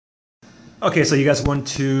Okay, so you guys want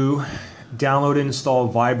to download and install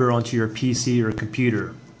VIBER onto your PC or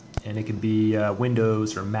computer, and it could be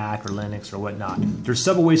Windows or Mac or Linux or whatnot. There's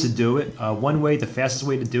several ways to do it. One way, the fastest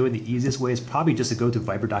way to do it, the easiest way is probably just to go to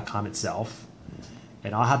viber.com itself,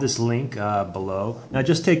 and I'll have this link below. Now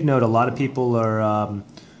just take note, a lot of people are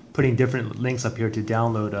putting different links up here to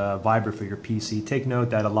download VIBER for your PC. Take note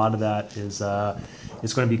that a lot of that is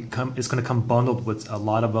it's going to come bundled with a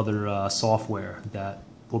lot of other software that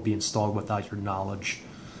will be installed without your knowledge.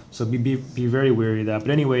 So be very wary of that.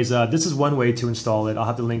 But anyways, this is one way to install it. I'll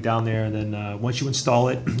have the link down there, and then once you install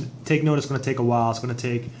it, take note it's going to take a while. It's going to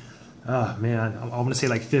take, man, I'm going to say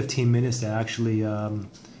like 15 minutes to actually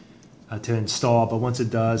to install. But once it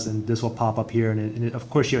does, then this will pop up here. And of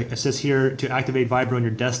course, it says here to activate VIBER on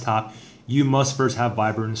your desktop, you must first have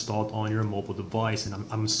VIBER installed on your mobile device. And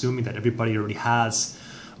I'm assuming that everybody already has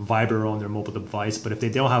VIBER on their mobile device. But if they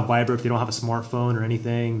don't have VIBER, if they don't have a smartphone or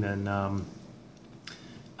anything, then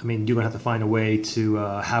I mean, you're going to have to find a way to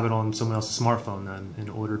have it on someone else's smartphone then in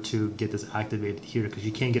order to get this activated here, because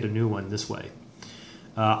you can't get a new one this way.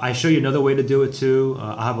 I show you another way to do it too.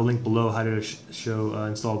 I have a link below how to show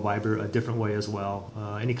install VIBER a different way as well.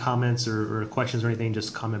 Any comments or questions or anything,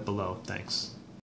 just comment below. Thanks.